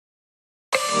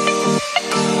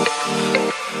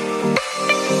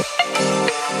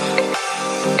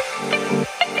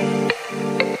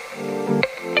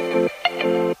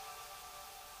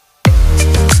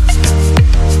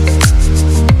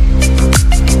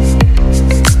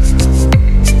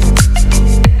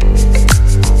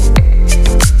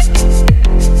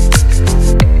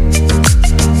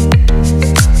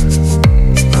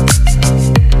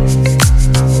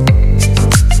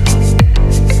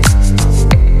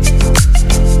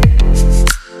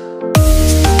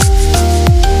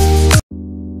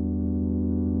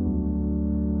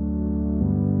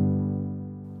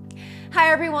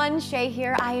Shay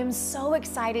here. I am so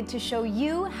excited to show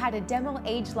you how to demo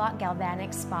ageLOC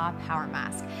Galvanic Spa Power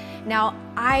Mask. Now,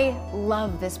 I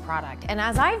love this product, and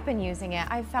as I've been using it,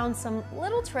 I've found some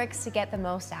little tricks to get the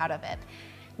most out of it.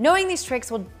 Knowing these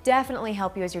tricks will definitely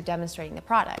help you as you're demonstrating the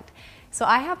product. So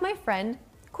I have my friend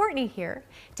Courtney here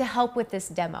to help with this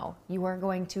demo. You are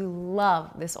going to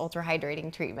love this ultra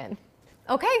hydrating treatment.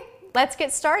 Okay, let's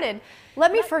get started.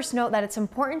 Let me first note that it's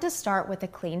important to start with a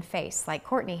clean face, like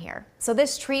Courtney here. So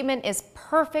this treatment is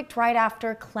perfect right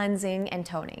after cleansing and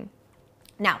toning.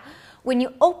 Now, when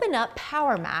you open up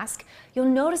Power Mask, you'll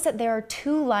notice that there are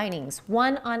two linings,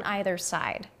 one on either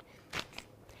side.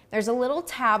 There's a little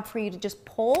tab for you to just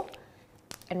pull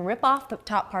and rip off the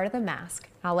top part of the mask.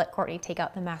 I'll let Courtney take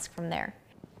out the mask from there.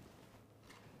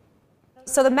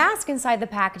 So the mask inside the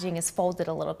packaging is folded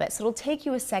a little bit, so it'll take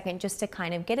you a second just to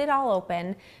kind of get it all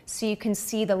open so you can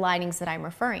see the linings that I'm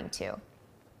referring to.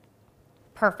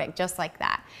 Perfect, just like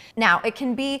that. Now, it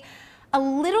can be a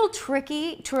little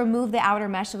tricky to remove the outer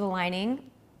mesh of the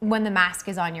lining when the mask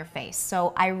is on your face.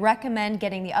 So I recommend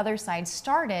getting the other side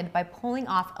started by pulling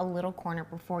off a little corner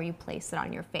before you place it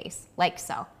on your face, like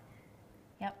so.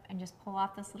 Yep, and just pull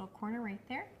off this little corner right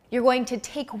there. You're going to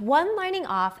take one lining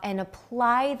off and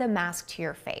apply the mask to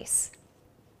your face.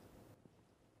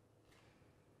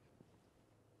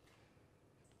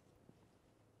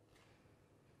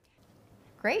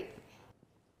 Great.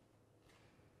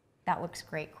 That looks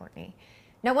great, Courtney.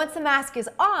 Now, once the mask is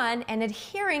on and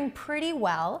adhering pretty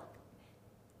well,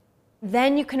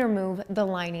 then you can remove the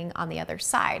lining on the other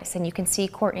side. And you can see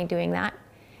Courtney doing that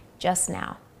just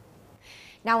now.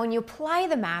 Now, when you apply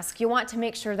the mask, you want to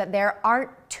make sure that there aren't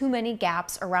too many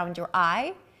gaps around your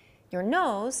eye, your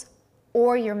nose,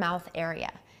 or your mouth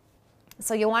area.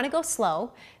 So you'll want to go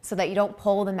slow so that you don't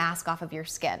pull the mask off of your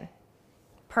skin.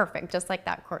 Perfect, just like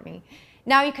that, Courtney.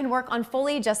 Now you can work on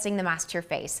fully adjusting the mask to your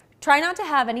face. Try not to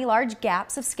have any large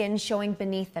gaps of skin showing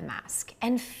beneath the mask,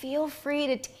 and feel free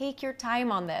to take your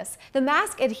time on this. The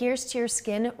mask adheres to your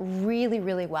skin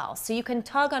really well, so you can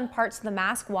tug on parts of the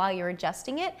mask while you're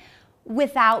adjusting it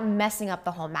without messing up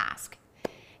the whole mask.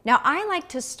 Now, I like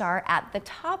to start at the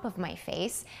top of my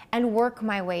face and work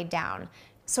my way down.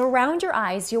 So around your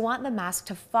eyes, you want the mask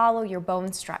to follow your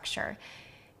bone structure.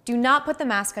 Do not put the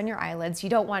mask on your eyelids. You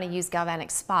don't want to use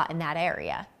Galvanic Spa in that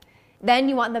area. Then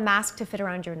you want the mask to fit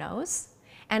around your nose.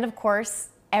 And of course,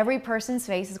 every person's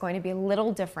face is going to be a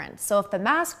little different. So if the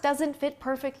mask doesn't fit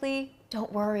perfectly,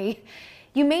 don't worry.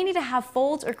 You may need to have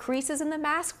folds or creases in the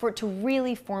mask for it to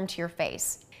really form to your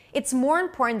face. It's more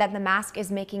important that the mask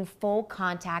is making full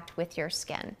contact with your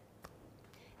skin.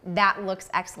 That looks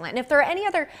excellent. And if there are any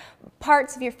other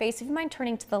parts of your face, if you mind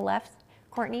turning to the left,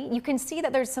 Courtney, you can see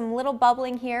that there's some little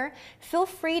bubbling here. Feel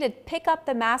free to pick up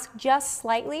the mask just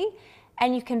slightly,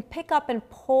 and you can pick up and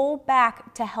pull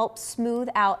back to help smooth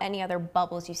out any other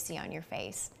bubbles you see on your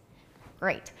face.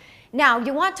 Great. Now,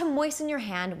 you want to moisten your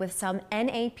hand with some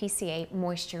NAPCA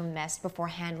moisture mist before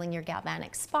handling your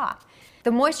Galvanic Spa.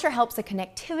 The moisture helps the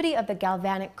connectivity of the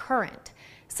galvanic current.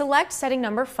 Select setting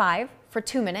number 5 for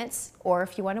 2 minutes, or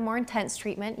if you want a more intense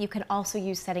treatment, you can also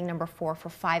use setting number 4 for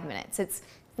 5 minutes. It's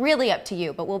really up to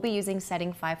you, but we'll be using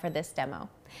setting 5 for this demo.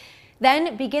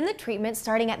 Then begin the treatment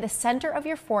starting at the center of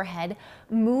your forehead,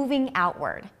 moving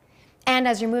outward. And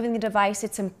as you're moving the device,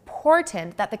 it's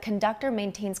important that the conductor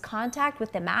maintains contact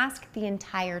with the mask the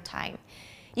entire time.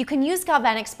 You can use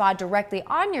Galvanic Spa directly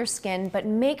on your skin, but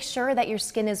make sure that your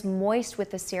skin is moist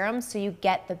with the serum so you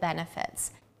get the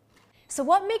benefits. So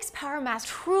what makes Power Mask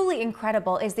truly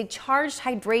incredible is the charged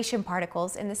hydration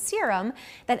particles in the serum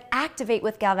that activate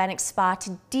with Galvanic Spa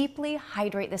to deeply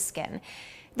hydrate the skin.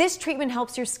 This treatment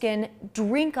helps your skin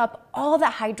drink up all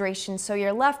that hydration so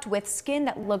you're left with skin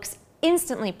that looks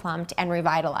instantly plumped and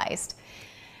revitalized.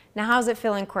 Now, how's it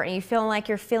feeling, Courtney? You feeling like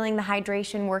you're feeling the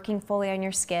hydration working fully on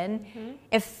your skin? Mm-hmm.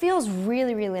 It feels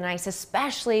really nice,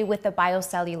 especially with the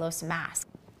biocellulose mask.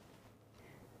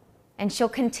 And she'll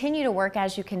continue to work,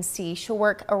 as you can see. She'll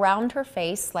work around her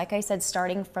face, like I said,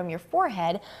 starting from your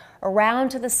forehead,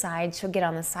 around to the sides. She'll get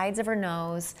on the sides of her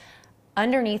nose,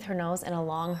 underneath her nose, and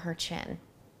along her chin.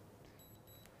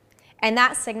 And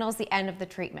that signals the end of the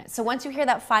treatment. So once you hear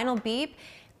that final beep,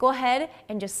 go ahead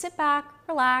and just sit back,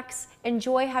 relax,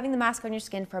 enjoy having the mask on your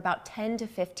skin for about 10 to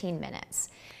 15 minutes.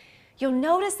 You'll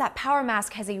notice that Power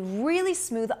Mask has a really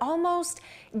smooth, almost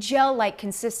gel-like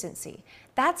consistency.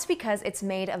 That's because it's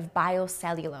made of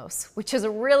biocellulose, which is a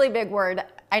really big word,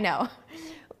 I know.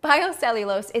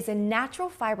 Biocellulose is a natural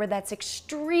fiber that's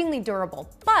extremely durable,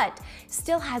 but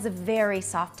still has a very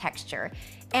soft texture.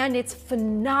 And it's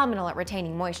phenomenal at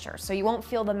retaining moisture, so you won't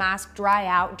feel the mask dry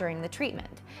out during the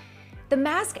treatment. The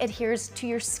mask adheres to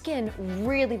your skin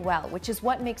really well, which is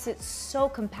what makes it so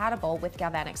compatible with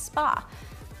Galvanic Spa.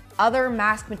 Other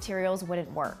mask materials wouldn't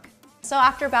work. So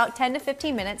after about 10 to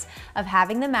 15 minutes of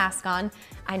having the mask on,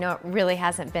 I know it really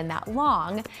hasn't been that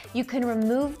long, you can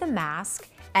remove the mask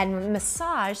and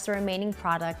massage the remaining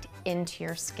product into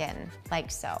your skin, like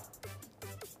so.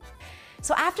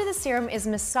 So after the serum is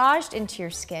massaged into your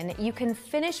skin, you can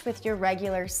finish with your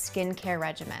regular skincare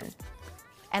regimen.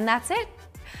 And that's it.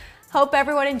 Hope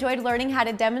everyone enjoyed learning how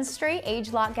to demonstrate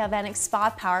ageLOC Galvanic Spa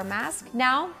Power Mask.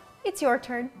 Now, it's your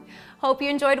turn. Hope you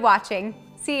enjoyed watching.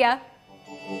 See ya.